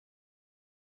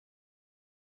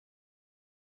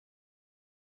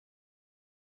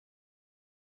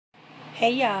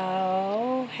Hey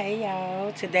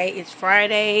y'all. Today is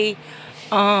Friday,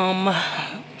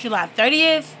 July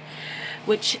 30th,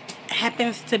 which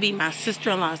happens to be my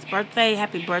sister-in-law's birthday.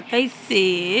 Happy birthday,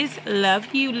 sis.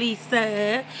 Love you,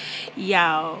 Lisa.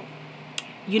 Y'all,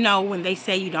 you know when they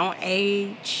say you don't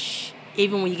age,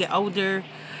 even when you get older,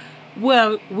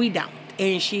 well, we don't.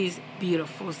 And she's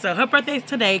beautiful. So her birthday is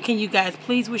today. Can you guys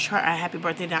please wish her a happy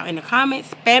birthday down in the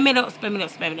comments? Spam it up, spam it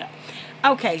up, spam it up.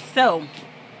 Okay, so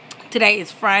today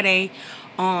is Friday,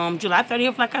 July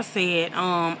 30th, like I said.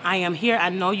 I am here. I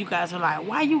know you guys are like,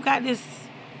 why you got this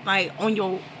like on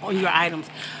your items?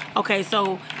 Okay,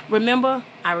 so remember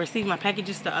I received my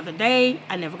packages the other day.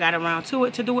 I never got around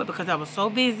to do it because I was so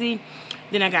busy.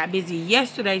 Then I got busy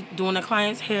yesterday doing a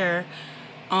client's hair.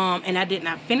 And I did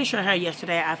not finish her hair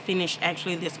yesterday. I finished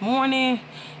actually this morning.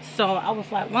 So I was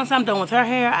like, once I'm done with her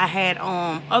hair, I had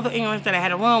other errands that I had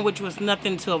to run, which was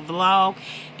nothing to vlog.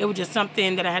 It was just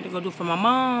something that I had to go do for my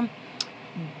mom.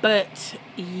 But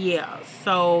yeah,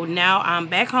 so now I'm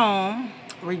back home,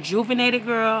 rejuvenated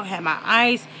girl, had my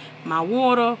ice, my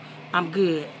water, I'm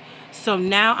good. So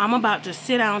now I'm about to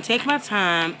sit down, take my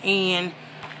time, and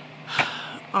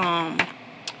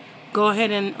go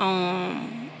ahead and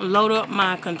load up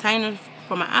my containers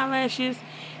for my eyelashes,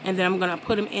 and then I'm gonna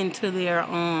put them into their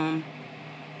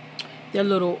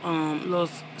little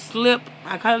slip.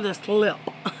 I call it a slip.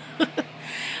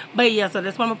 But yeah, so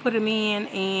that's what I'm gonna put them in,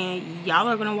 and y'all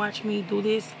are gonna watch me do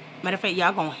this. Matter of fact,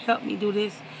 y'all gonna help me do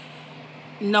this.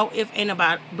 No if and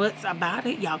buts about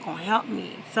it. Y'all gonna help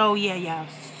me. So yeah, y'all.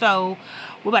 So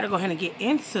we're about to go ahead and get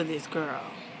into this, girl.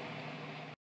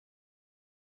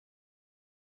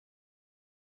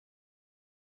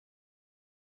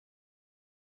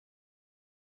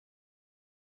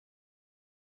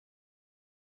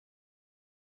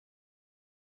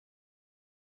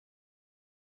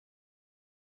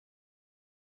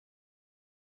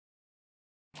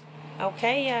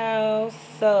 Okay, y'all,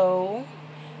 so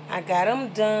I got them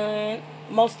done.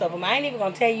 Most of them. I ain't even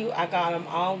gonna tell you I got them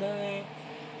all done,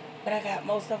 but I got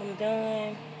most of them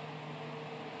done.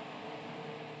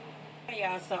 Okay,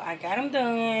 y'all, so I got them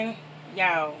done.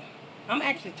 Y'all, I'm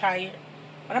actually tired,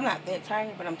 but I'm not that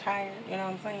tired, but I'm tired, you know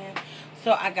what I'm saying?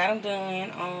 So I got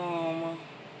them done.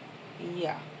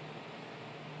 Yeah.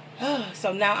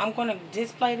 So now I'm gonna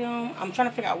display them. I'm trying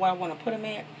to figure out where I want to put them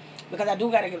at, because I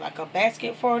do gotta get like a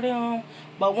basket for them.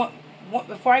 But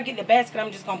before I get the basket,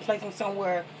 I'm just gonna place them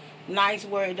somewhere nice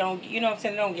where it don't, you know what I'm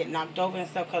saying, it don't get knocked over and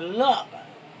stuff. Cause look,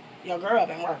 your girl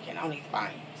been working on these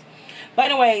things. But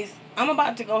anyways, I'm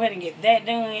about to go ahead and get that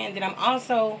done, and then I'm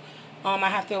also I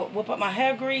have to whip up my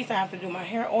hair grease. I have to do my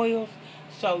hair oils.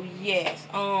 So yes,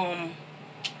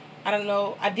 I don't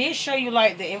know. I did show you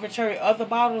like the inventory of the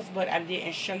bottles, but I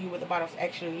didn't show you what the bottles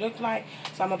actually look like.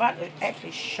 So I'm about to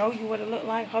actually show you what it looked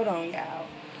like. Hold on, y'all.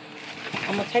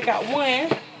 I'm going to take out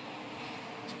one.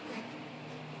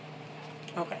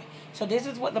 Okay. So this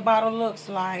is what the bottle looks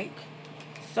like.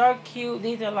 So cute.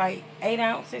 These are like 8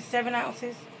 ounces, 7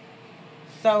 ounces.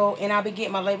 So, and I'll be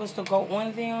getting my labels to go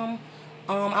on them.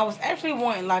 I was actually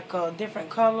wanting like a different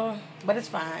color, but it's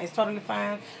fine. It's totally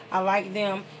fine. I like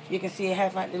them. You can see it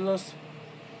has like the little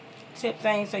tip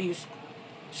thing, so you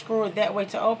screw it that way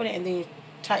to open it, and then you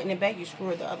tighten it back, you screw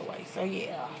it the other way. So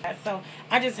yeah. So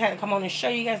I just had to come on and show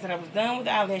you guys that I was done with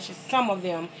the eyelashes, some of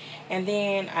them, and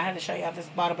then I had to show you all this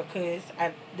bottle because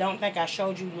I don't think I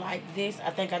showed you like this. I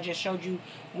think I just showed you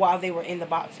while they were in the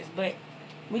boxes. But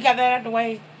we got that out of the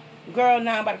way. Girl,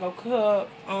 now I'm about to go cook.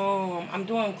 I'm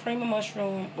doing cream and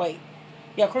mushroom. Cream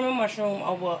and mushroom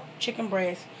over chicken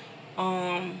breast.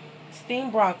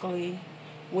 Steamed broccoli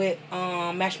with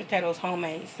mashed potatoes,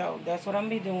 homemade. So that's what I'm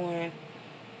gonna be doing.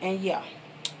 And yeah.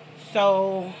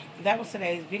 So that was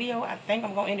today's video. I think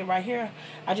I'm gonna end it right here.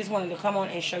 I just wanted to come on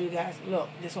and show you guys. Look,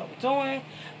 this is what we're doing.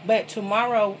 But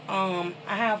tomorrow, I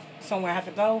have somewhere I have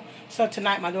to go. So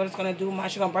tonight, my daughter's gonna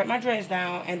she's gonna break my dress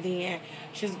down, and then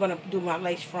she's gonna do my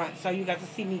lace front. So you guys will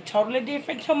see me totally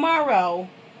different tomorrow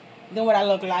than what I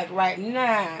look like right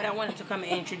now. But I wanted to come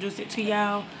and introduce it to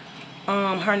y'all.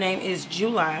 Her name is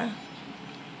July.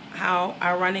 How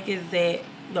ironic is that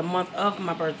the month of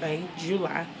my birthday,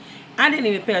 July. I didn't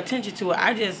even pay attention to it.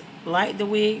 I just liked the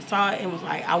wig, saw it, and was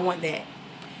like, I want that.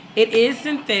 It is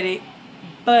synthetic,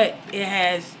 but it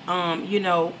has,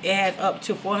 it has up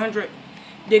to 400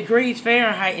 degrees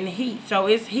Fahrenheit in heat. So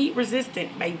it's heat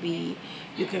resistant, baby.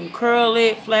 You can curl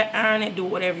it, flat iron it, do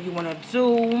whatever you want to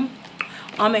do.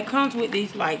 It comes with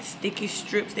these like sticky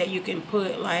strips that you can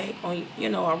put like on,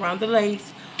 around the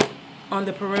lace, on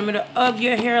the perimeter of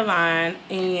your hairline,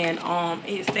 and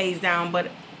it stays down.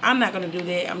 But I'm not gonna do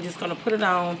that. I'm just gonna put it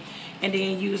on and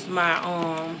then use my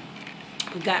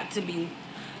Got to be.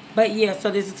 But yeah,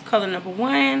 so this is color number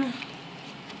 1.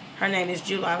 Her name is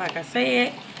July, like I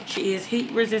said. She is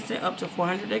heat resistant up to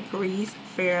 400 degrees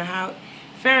Fahrenheit.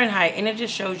 And it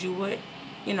just shows you what,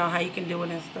 you know, how you can do it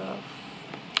and stuff.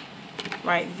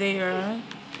 Right there.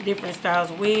 Different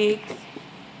styles wigs.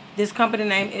 This company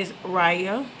name is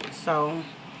Raya. So,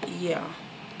 yeah.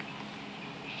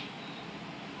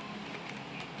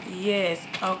 Yes,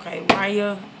 okay,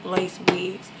 Raya lace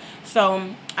wigs. So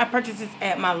I purchased this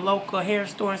at my local hair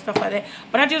store and stuff like that.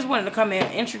 But I just wanted to come in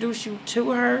and introduce you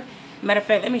to her. Matter of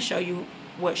fact, let me show you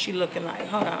what she looking like.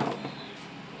 Hold on.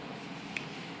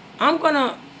 I'm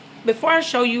gonna, before I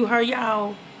show you her,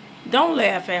 y'all, don't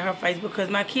laugh at her face because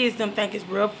my kids don't think it's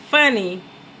real funny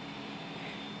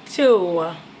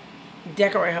to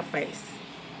decorate her face.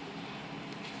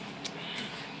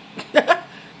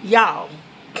 Y'all.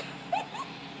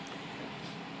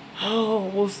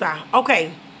 Oh, woosah.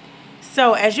 Okay.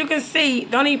 So, as you can see,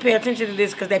 don't even pay attention to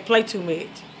this because they play too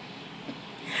much.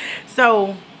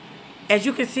 So, as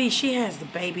you can see, she has the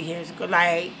baby hairs.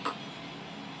 Like,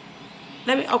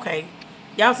 let me, okay.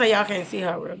 Y'all say y'all can't see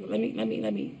her real good. Let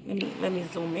me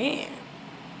zoom in.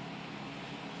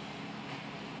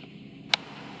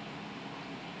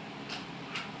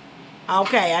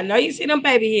 Okay, I know you see them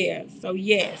baby hairs. So,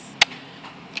 yes.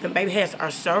 The baby hairs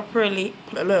are so pretty.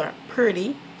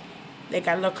 They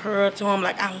got a little curl to them.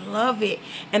 Like, I love it.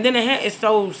 And then the hair is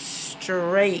so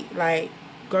straight. Like,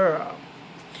 girl.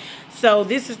 So,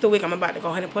 this is the wig I'm about to go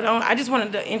ahead and put on. I just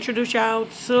wanted to introduce y'all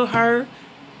to her.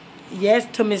 Yes,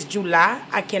 to Miss July.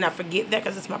 I cannot forget that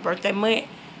because it's my birthday month.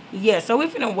 Yeah, so we're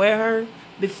finna wear her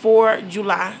before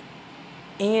July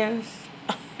ends.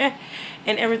 And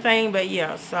everything. But,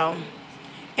 yeah, so.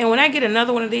 And when I get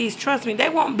another one of these, trust me, they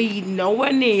won't be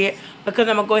nowhere near it because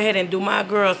I'm going to go ahead and do my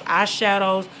girl's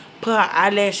eyeshadows, put her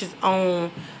eyelashes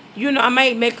on. You know, I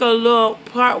might make her a little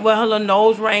part where her little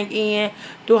nose ring in,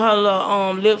 do her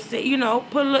little lipstick, you know,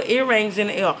 put little earrings in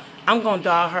the ear. I'm going to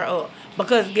doll her up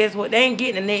because guess what? They ain't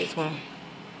getting the next one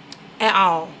at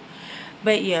all.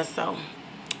 But, yeah, so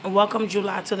welcome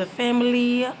July to the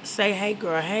family. Say, hey,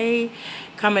 girl, hey.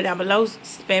 Comment down below,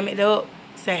 spam it up.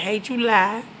 Say, hey,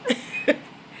 July.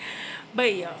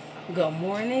 But yeah, good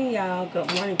morning, y'all.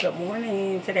 Good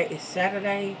morning. Today is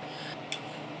Saturday.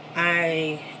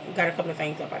 I got a couple of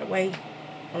things up by the way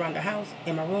around the house,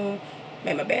 in my room.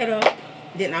 Made my bed up.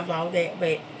 Didn't I vlog that?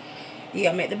 But yeah,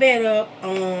 I made the bed up.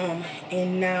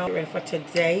 And now ready for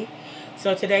today.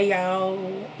 So today, y'all,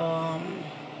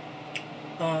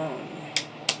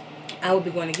 I will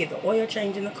be going to get the oil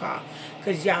change in the car.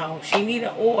 Cause y'all, she need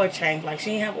an oil change. Like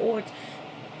she didn't have oil.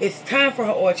 It's time for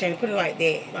her oil change. Put it like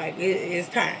that. Like, it's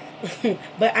time.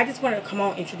 But I just wanted to come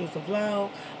on, introduce the vlog.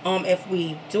 If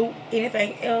we do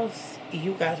anything else,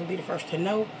 you guys will be the first to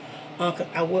know. Because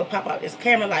I will pop out this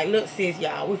camera like, look, sis,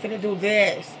 y'all, we finna do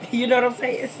this. You know what I'm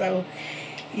saying? So,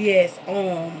 yes.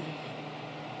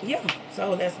 Yeah.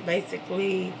 So, that's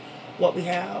basically what we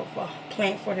have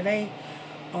planned for today.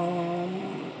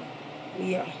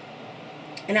 Yeah.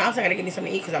 And I also got to get me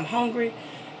something to eat because I'm hungry.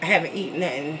 I haven't eaten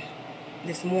nothing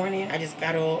this morning. I just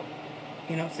got up,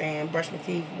 you know what I'm saying, brush my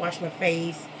teeth, wash my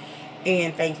face,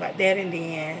 and things like that. And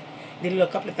then did a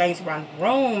little couple of things around the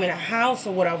room in the house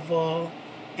or whatever.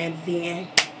 And then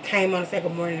came on to say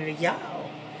good morning to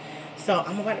y'all. So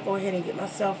I'm about to go ahead and get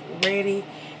myself ready.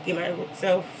 Get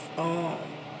myself,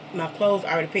 my clothes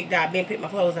already picked out. Been picked my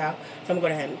clothes out. So I'm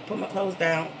going to go ahead and put my clothes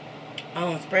down.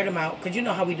 Spread them out, because you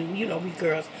know how we do. You know, we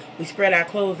girls, we spread our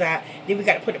clothes out. Then we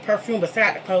got to put the perfume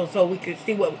beside the clothes so we could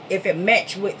see what, if it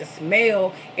matched with the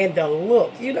smell and the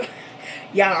look, you know.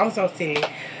 Y'all, I'm so silly.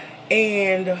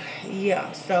 And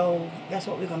yeah, so that's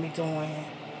what we're gonna be doing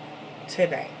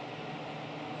today.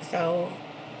 So,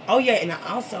 oh yeah, and I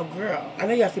also, girl, I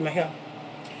know y'all see my hair.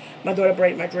 My daughter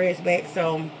braided my dreads back,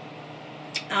 so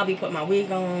I'll be putting my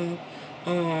wig on.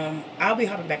 I'll be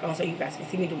hopping back on so you guys can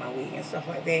see me do my wig and stuff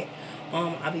like that.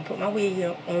 I'll be putting my wig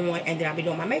on, and then I'll be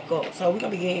doing my makeup. So we're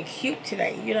gonna be getting cute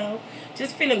today, you know,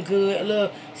 just feeling good. A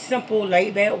little simple,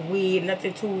 laid back wig,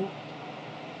 nothing too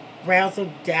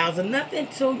razzle dazzle, nothing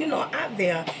too, you know, out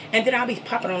there. And then I'll be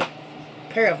popping on a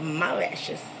pair of my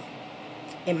lashes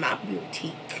in my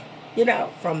boutique, you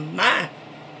know, from my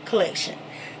collection.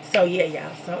 So, yeah,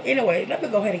 y'all. So, anyway, let me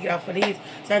go ahead and get off of these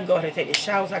so I can go ahead and take the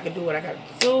shower so I can do what I got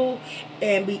to do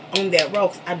and be on that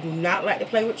road. I do not like to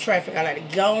play with traffic. I like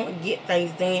to go and get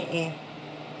things done and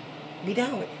be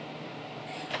done with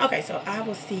it. Okay, so I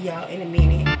will see y'all in a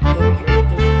minute when we get ready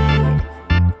to do it.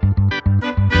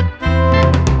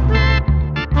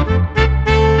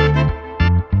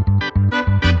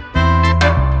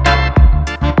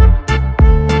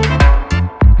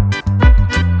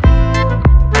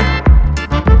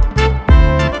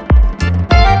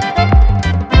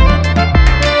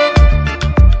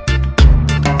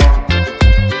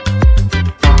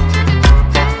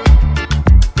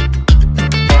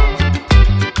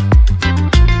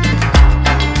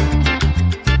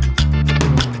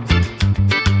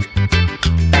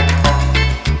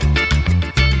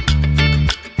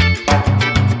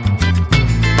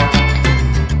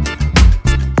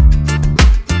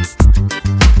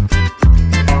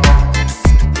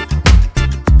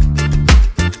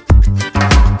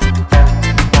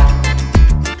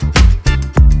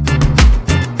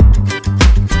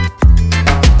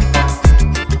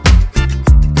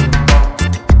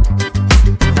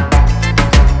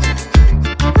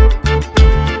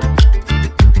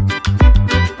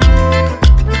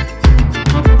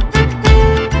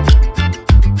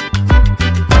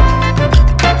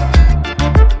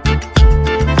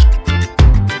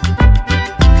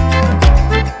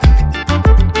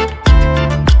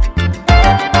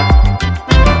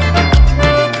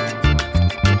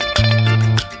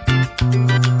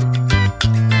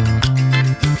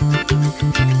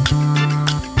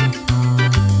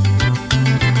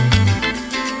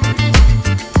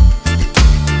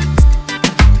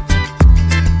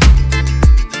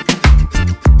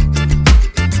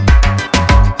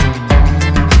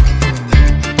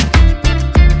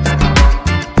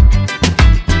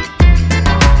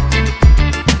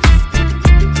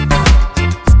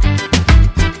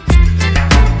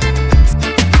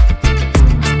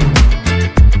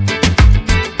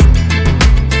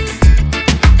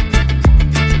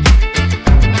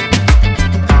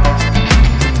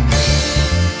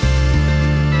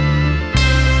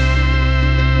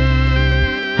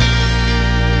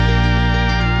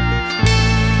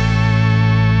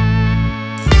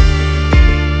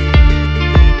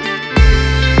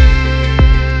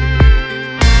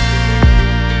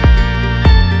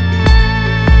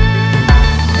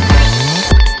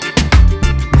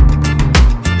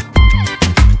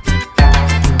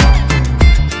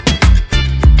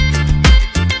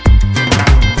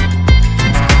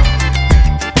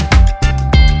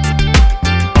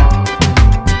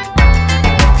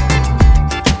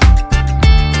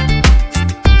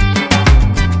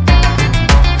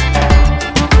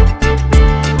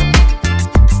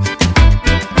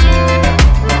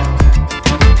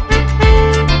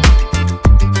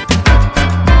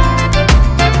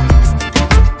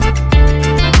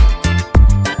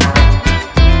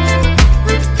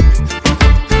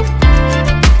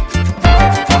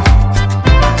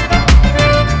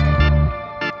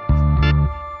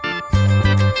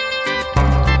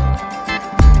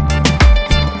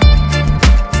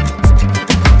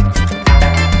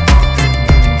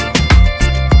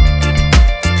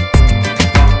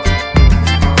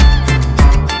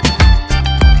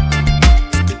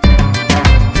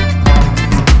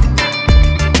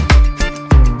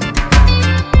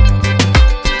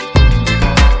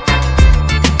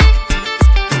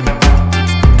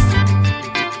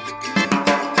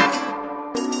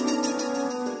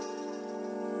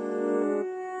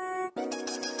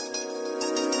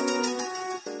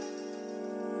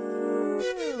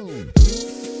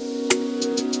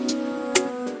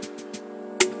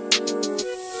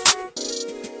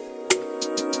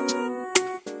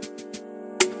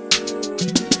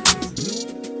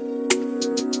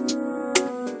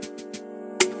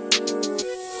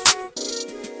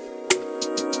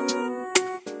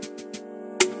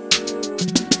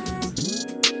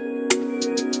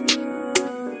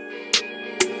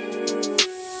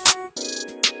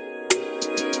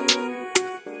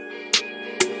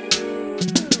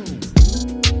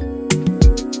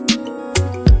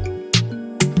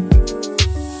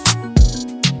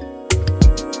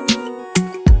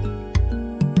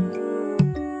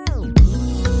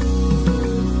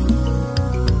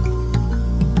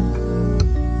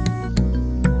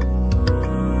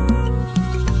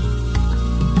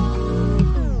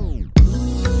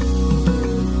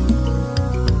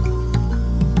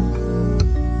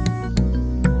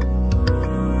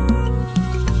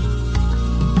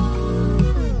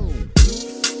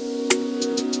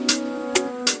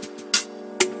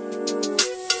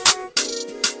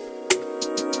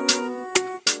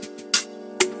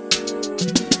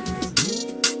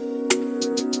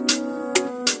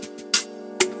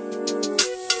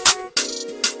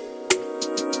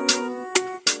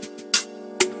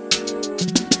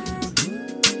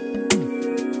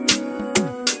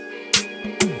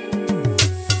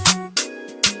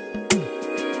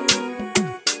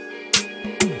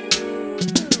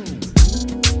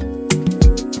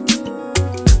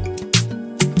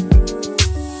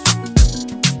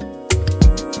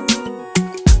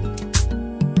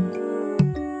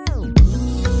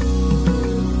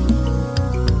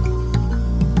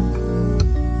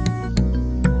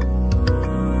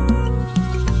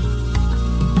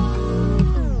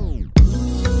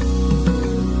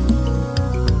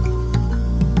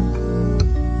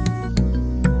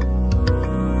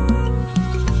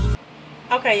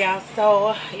 Okay, y'all,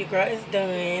 so your girl is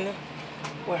done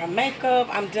with her makeup.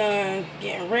 I'm done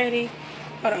getting ready.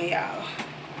 Hold on, y'all.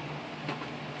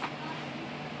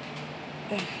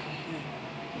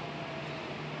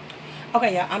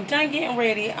 Okay, y'all, I'm done getting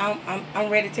ready. I'm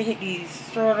ready to hit these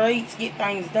streets, get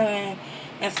things done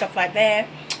and stuff like that.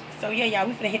 So yeah, y'all,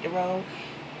 we finna hit the road.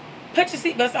 Put your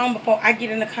seatbelts on before I get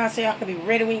in the car so y'all can be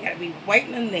ready. We ain't gotta be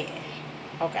waiting in there.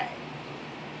 Okay.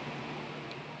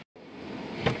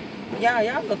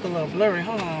 Y'all look a little blurry.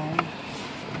 Hold on.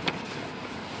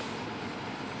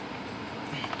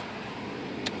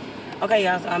 Okay,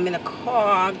 y'all, so I'm in a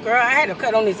car. Girl, I had to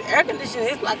cut on this air conditioner.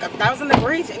 It's like 1,000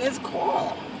 degrees in this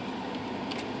car.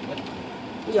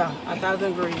 Yeah,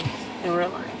 1,000 degrees in real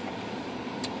life.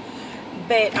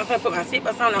 But I'm gonna put my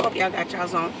seatbelts on. I hope y'all got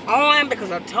y'all's on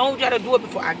because I told y'all to do it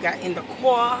before I got in the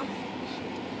car.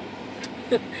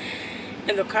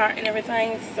 In the car and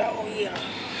everything. So yeah.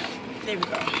 There we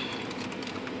go.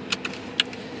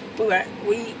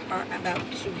 We are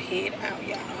about to head out,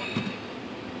 y'all.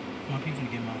 My people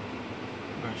get my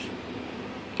brush.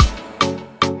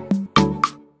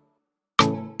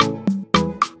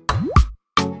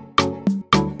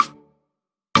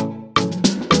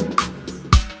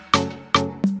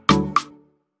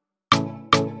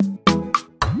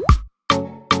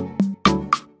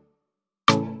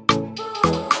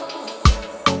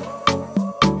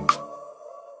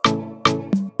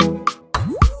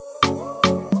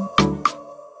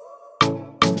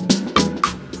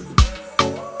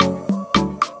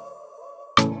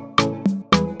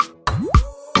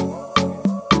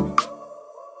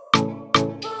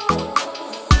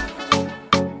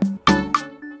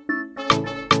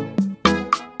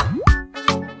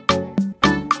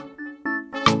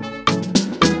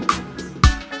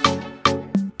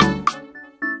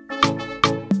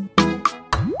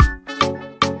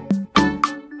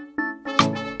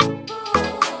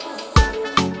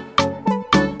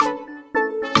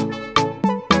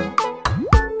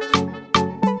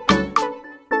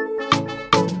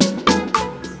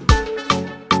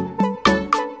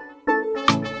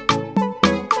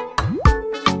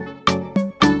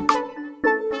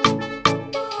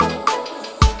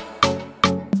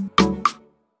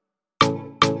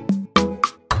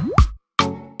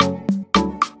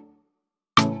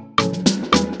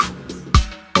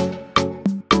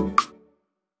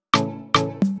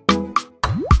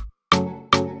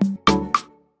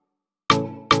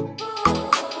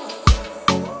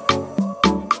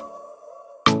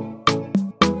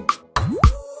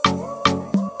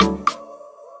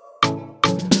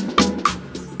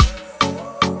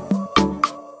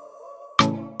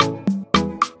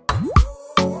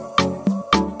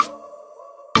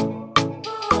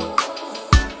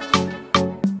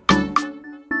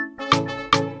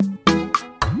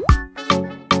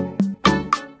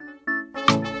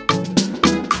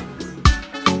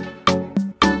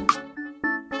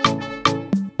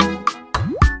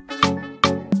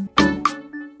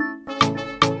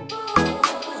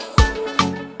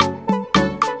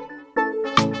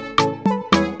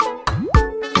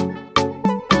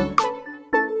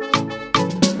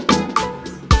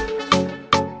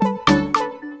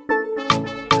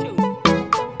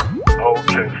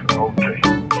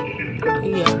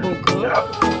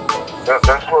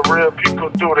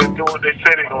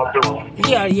 say they're gonna do.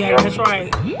 Yeah, that's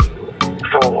right.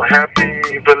 So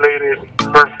happy belated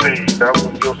birthday. That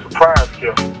was your surprise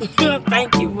gift.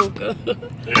 Thank you, Buka.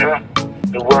 Yeah,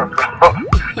 you're welcome.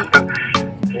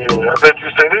 Yeah, I bet you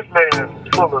say this man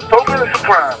is full of so many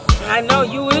surprises. I know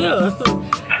you will.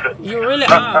 You really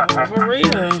are, for real.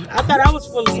 I thought I was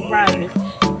full of surprises.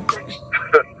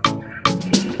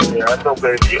 Yeah, I know,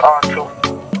 baby. You are too.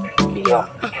 Yeah.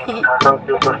 I love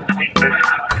your little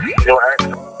sweetness, your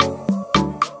accent.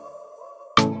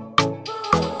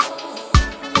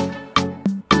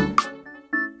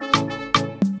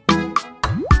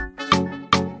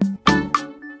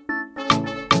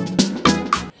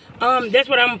 That's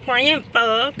what I'm praying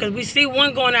for, because we see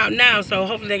one going out now, so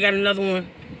hopefully they got another one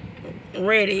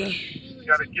ready. You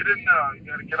gotta get in now. You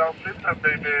gotta get off this stuff,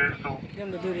 baby. So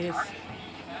Them to do this.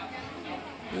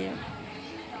 Yeah.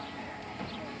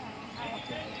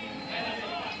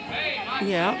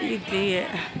 Yeah, you did.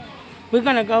 We're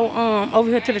gonna go over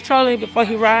here to the trolley before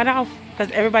he ride off,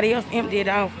 because everybody else emptied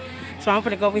off. So I'm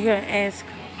gonna go over here and ask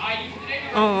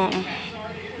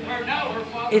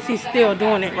is he still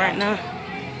doing it right now?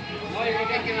 I'm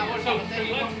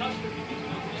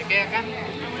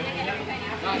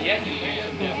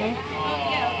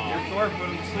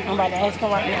about to ask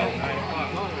him right now.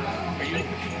 Are you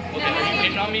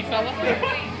hitting on me, fella?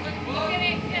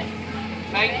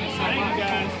 Thank you so much.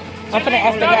 I'm gonna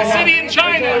ask the guy now. City in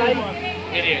China.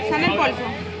 It is.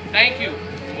 Thank you.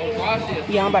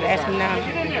 Yeah, I'm about to ask him now.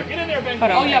 Get in there, Ben.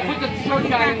 Hold on. Oh yeah, put the short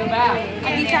guy in the back.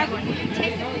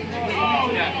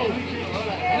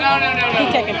 No.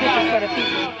 He's taking pictures for the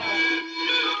people.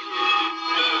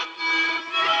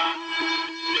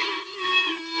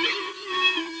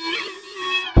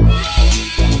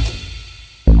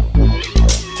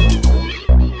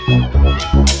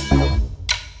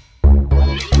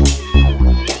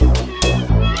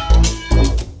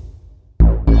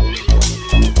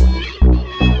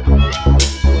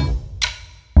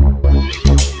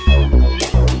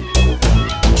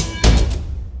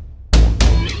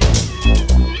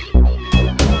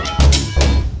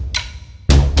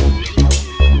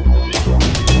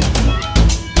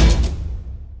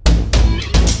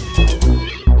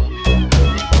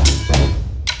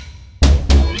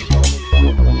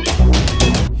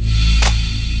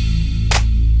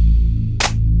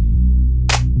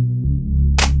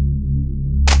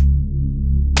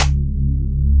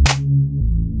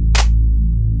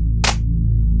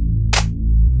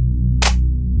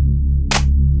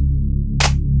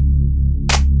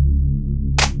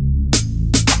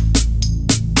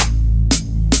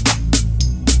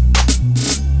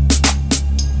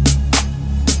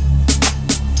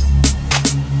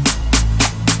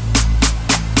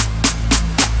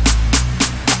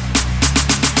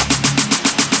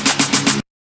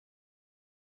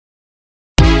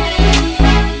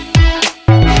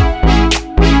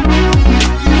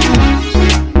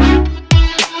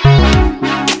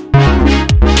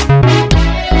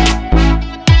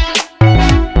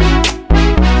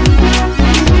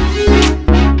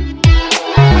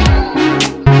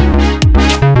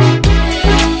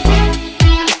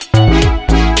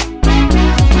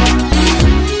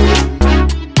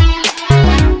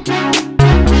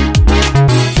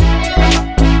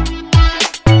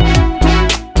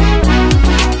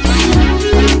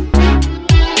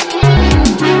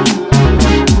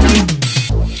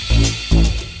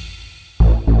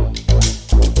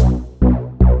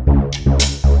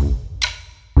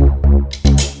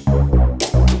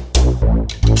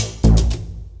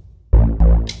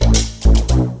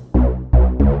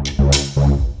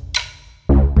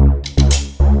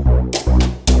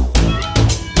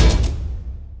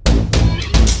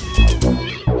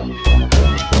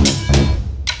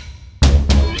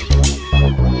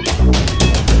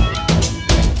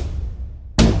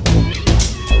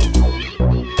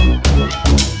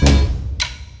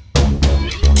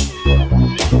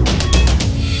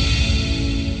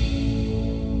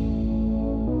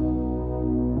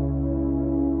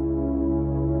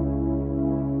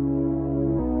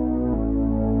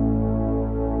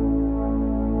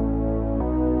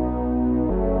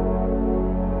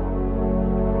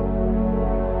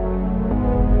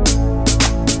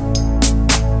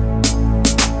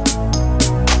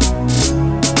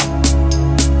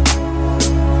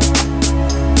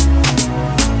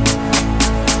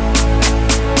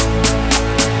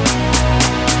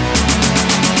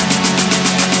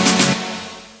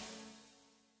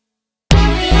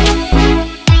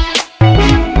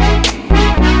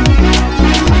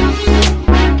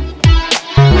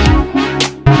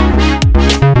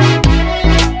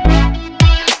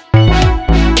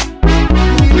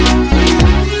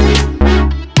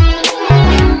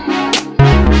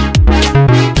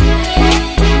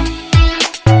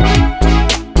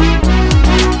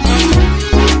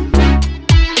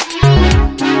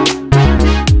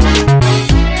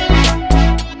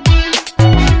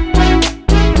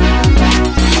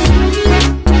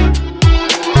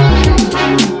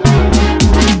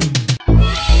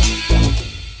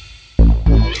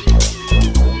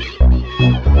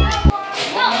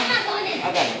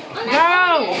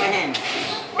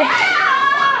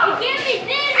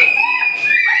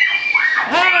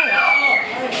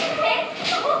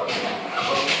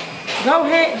 Go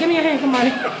ahead. Give me your hand, come on.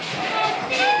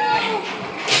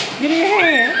 Give me your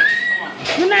hand.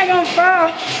 You're not gonna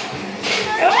fall.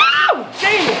 Oh,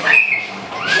 Jamie.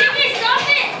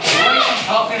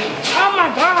 Oh my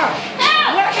God.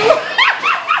 What?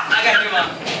 I got you,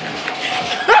 Mom.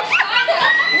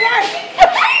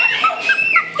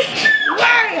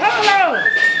 Wait, hold on.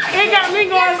 It got me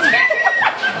going.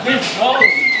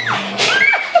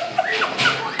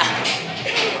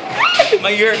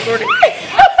 My ear recording. Wait,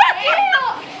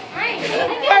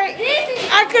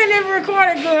 I couldn't even record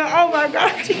it good. Oh my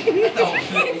God.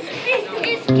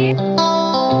 It's scary.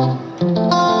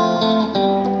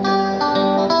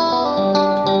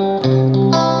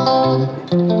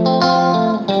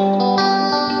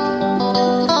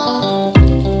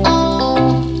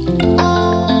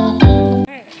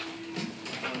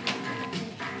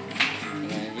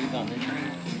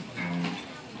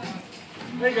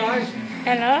 Hey guys,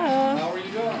 Hello. how are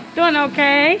you doing? Doing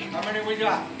okay. How many we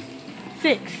got?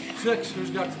 6. 6. Who's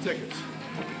got the tickets?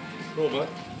 Cool, bud.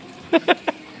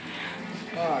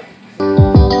 All right.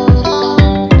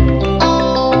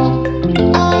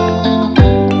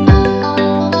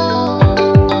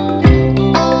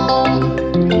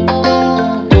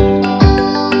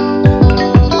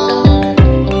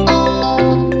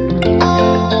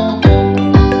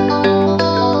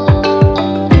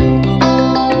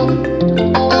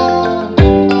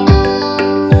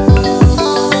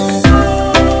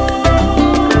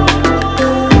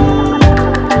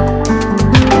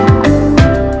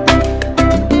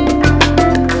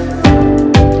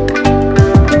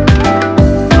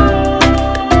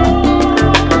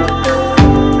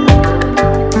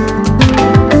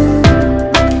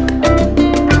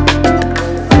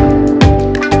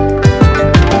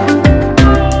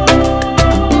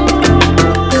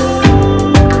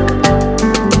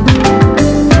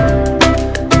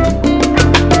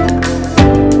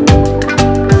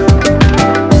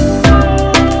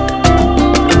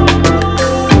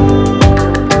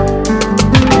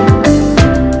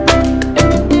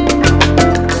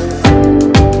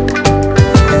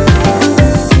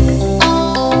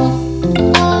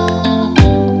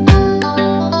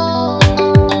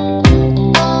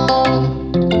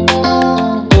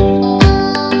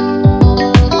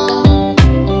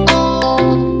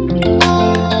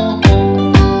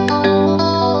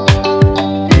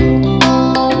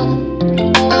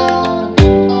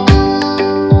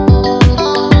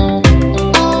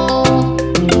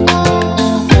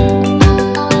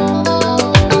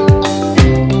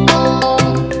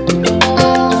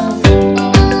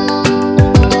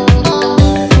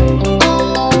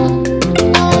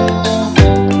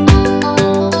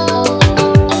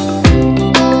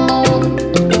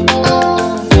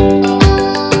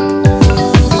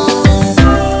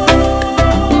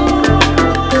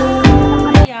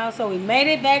 So we made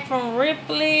it back from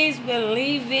Ripley's,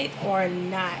 believe it or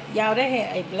not. Y'all, they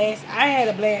had a blast. I had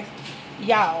a blast.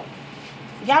 Y'all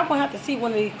gonna have to see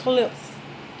one of these clips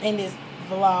in this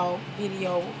vlog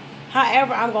video.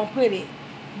 However I'm gonna put it.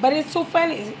 But it's too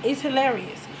funny. It's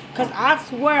hilarious. Because I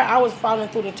swear I was falling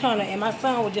through the tunnel and my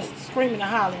son was just screaming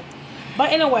and hollering.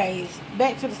 But anyways,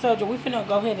 back to the subject. We finna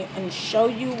go ahead and show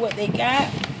you what they got.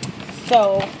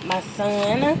 So my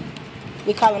son,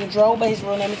 we call him Dro, but his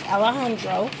real name is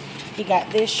Alejandro. He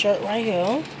got this shirt right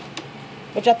here,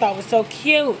 which I thought was so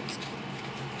cute.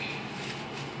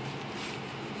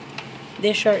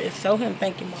 This shirt is so him.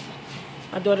 Thank you, Mama.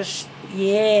 My daughter,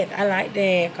 yeah, I like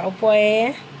that. Go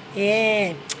boy.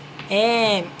 Yeah.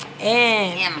 And.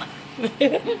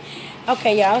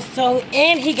 Okay, y'all. So,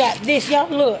 and he got this. Y'all,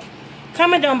 look.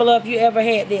 Comment down below if you ever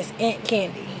had this Ant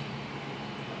Candy.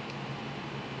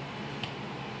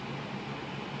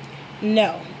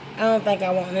 No, I don't think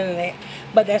I want none of that.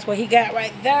 But that's what he got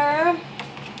right there.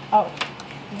 Oh,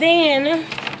 then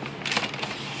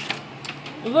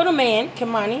little man,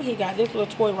 Kimani, he got this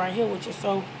little toy right here, which is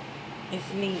so, it's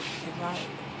neat. It's like,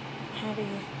 how do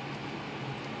you?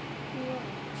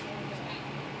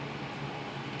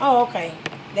 Oh, okay.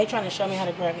 They trying to show me how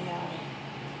to grab it, y'all.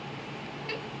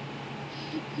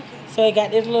 So he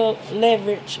got this little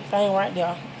leverage thing right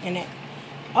there, and it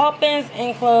opens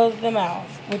and closes the mouth,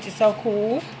 which is so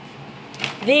cool.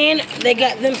 Then they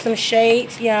got them some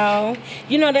shades, y'all.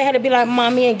 You know they had to be like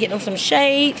mommy and get them some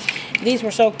shades. These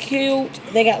were so cute.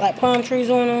 They got like palm trees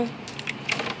on them.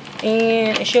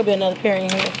 And it should be another pair in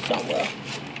here somewhere.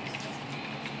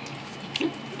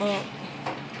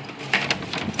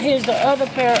 Here's the other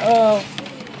pair of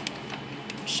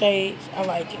shades. I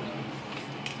like it.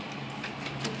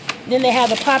 Then they have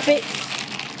the poppet.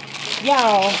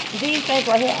 Y'all, these things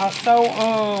right here are so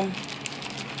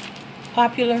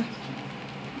popular.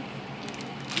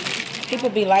 People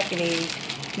be liking these.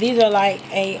 These are like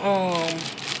a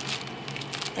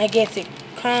I guess it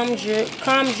calms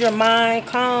your mind,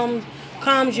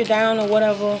 calms you down or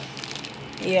whatever.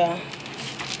 Yeah.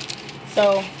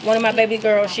 So one of my baby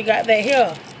girls, she got that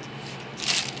here.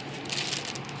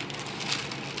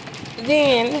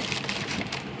 Then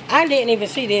I didn't even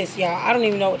see this, y'all. I don't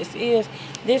even know what this is.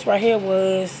 This right here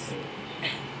was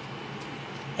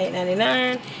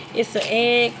 $8.99. It's an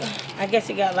egg. I guess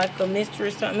it got like a mystery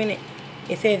or something in it.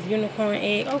 It says unicorn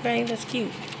egg. Okay, that's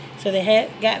cute. So they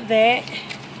got that.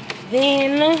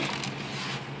 Then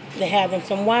they have them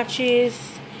some watches.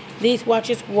 These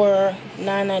watches were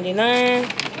 $9.99.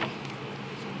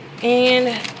 And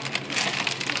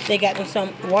they got them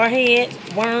some warheads,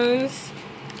 worms.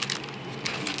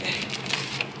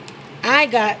 I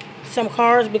got some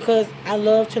cars because I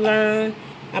love to learn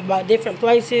about different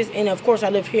places. And of course I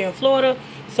live here in Florida.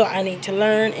 So I need to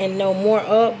learn and know more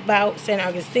about St.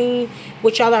 Augustine,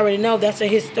 which y'all already know. That's a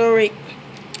historic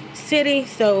city.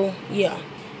 So yeah,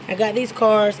 I got these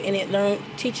cars and it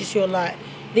teaches you a lot.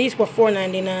 These were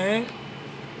 $4.99.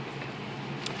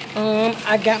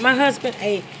 I got my husband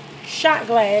a shot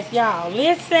glass. Y'all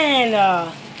listen,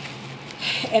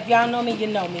 if y'all know me, you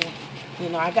know me. You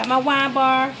know, I got my wine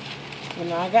bar. You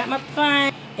know, I got my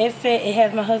thing. It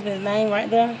has my husband's name right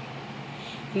there.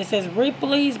 And it says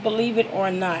Ripley's Believe It or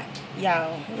Not.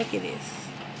 Y'all, look at this.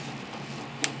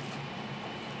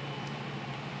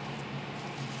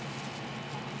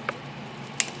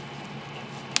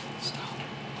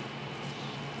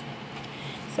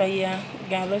 So yeah,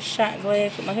 got a little shot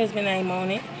glass with my husband's name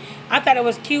on it. I thought it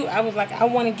was cute. I was like, I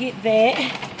want to get that.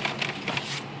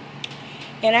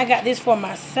 And I got this for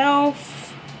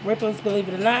myself. Ripley's Believe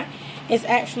It or Not. It's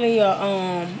actually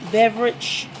a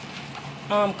beverage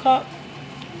cup.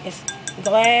 It's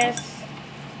glass.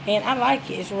 And I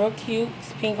like it. It's real cute.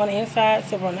 It's pink on the inside,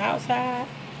 silver on the outside.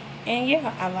 And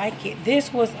yeah, I like it.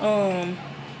 This was $6.99.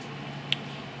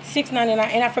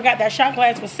 And I forgot that shot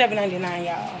glass was $7.99,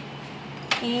 y'all.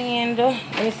 And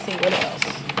let me see what else.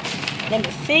 Let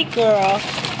me see, girl.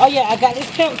 Oh yeah, I got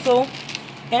this pencil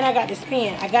and I got this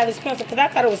pen. I got this pencil because I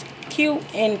thought it was cute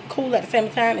and cool at the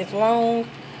same time. It's long,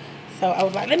 so I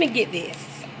was like, let me get this.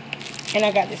 And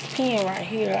I got this pen right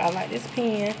here. I like this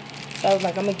pen, so I was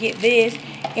like, I'm gonna get this.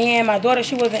 And my daughter,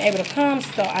 she wasn't able to come,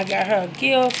 so I got her a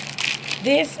gift.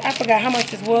 This, I forgot how much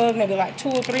this was, maybe like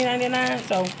 $2 or $3.99.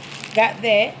 So got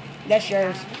that. That's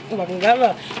yours. Look.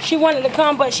 She wanted to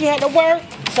come, but she had to work.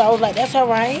 So I was like, that's all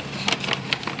right.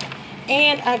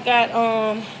 And I got,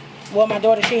 well, my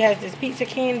daughter, she has this pizza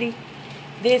candy.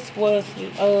 This was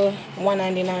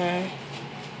 $1.99.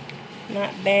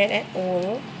 Not bad at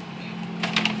all.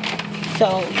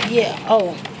 So, yeah.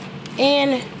 Oh,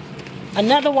 and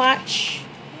another watch.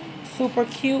 Super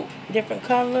cute. Different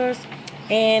colors.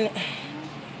 And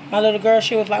my little girl,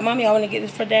 she was like, Mommy, I want to get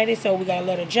this for Daddy. So we got a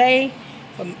letter J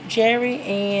from Jerry,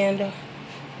 and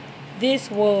this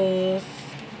was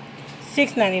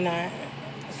 $6.99.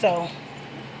 So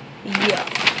yeah.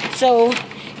 So,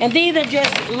 and these are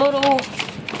just little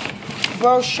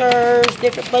brochures,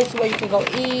 different places where you can go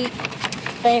eat,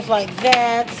 things like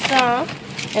that.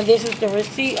 And this is the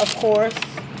receipt, of course.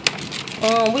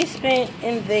 We spent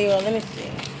in there, let me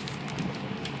see.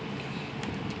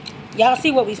 Y'all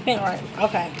see what we spent, right?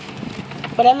 Okay.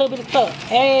 For that little bit of stuff.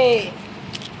 Hey.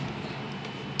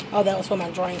 Oh, that was for my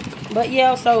drink. But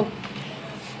yeah, so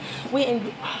we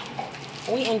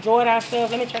enjoyed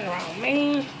ourselves. Let me turn around,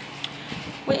 man.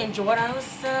 We enjoyed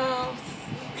ourselves.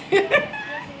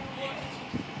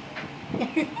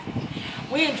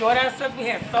 We enjoyed ourselves. We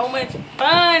had so much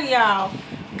fun, y'all.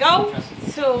 Go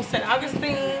to St.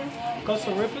 Augustine. Go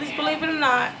to Ripley's Believe It or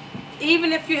Not.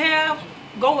 Even if you have,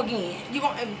 go again. You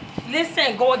gonna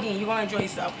listen. Go again. You're gonna enjoy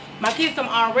yourself. My kids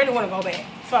already want to go back,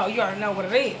 so you already know what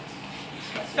it is.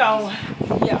 So,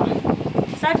 yeah.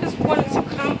 So I just wanted to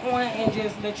come on and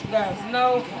just let you guys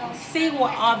know, see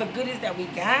what all the goodies that we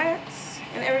got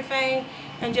and everything,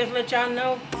 and just let y'all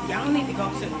know, y'all need to go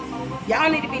to, y'all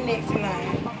need to be next in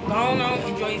line. Go on,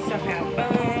 enjoy yourself, have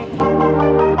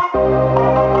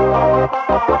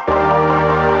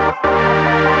fun.